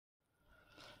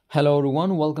Hello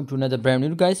everyone, welcome to another brand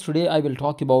new guys. Today I will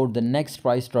talk about the next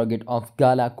price target of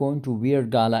Gala coin to where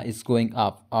Gala is going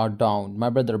up or down. My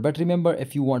brother, but remember,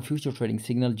 if you want future trading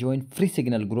signal, join free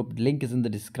signal group. Link is in the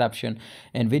description.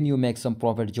 And when you make some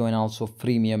profit, join also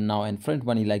freemium now and front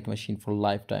money like machine for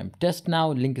lifetime. Test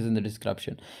now, link is in the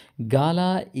description.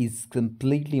 Gala is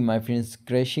completely, my friends,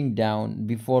 crashing down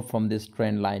before from this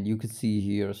trend line. You can see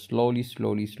here slowly.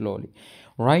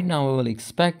 Right now I will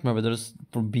expect, my brothers,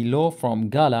 from below from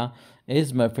Gala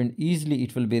is, my friend, easily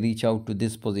it will be reach out to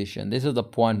this position. This is the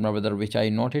point, my brother, which I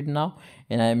noted now,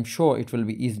 and I am sure it will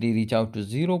be easily reach out to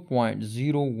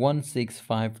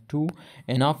 0.01652.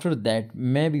 And after that,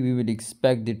 maybe we will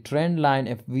expect the trend line.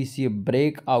 If we see a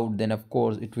breakout, then of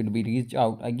course it will be reach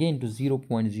out again to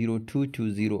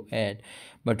 0.02208.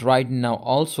 But right now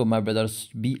also, my brothers,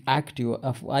 be active.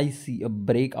 If I see a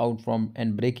breakout from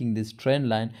and breaking this trend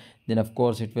line, then of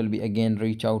course it will be again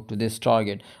reach out to this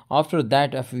target. After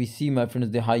that, if we see, my friends,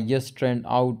 the highest trend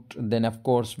out, then of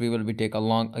course we will be take a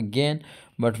long again.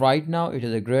 But right now it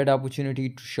is a great opportunity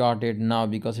to short it now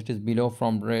because it is below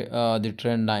from the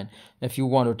trend line if you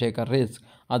want to take a risk.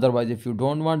 Otherwise, if you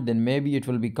don't want, then maybe it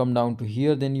will be come down to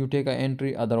here, then you take a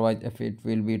entry. Otherwise, if it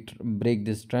will be break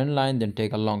this trend line, then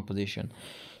take a long position.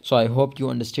 So I hope you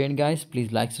understand, guys.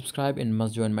 Please like, subscribe, and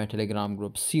must join my telegram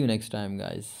group. See you next time,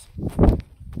 guys.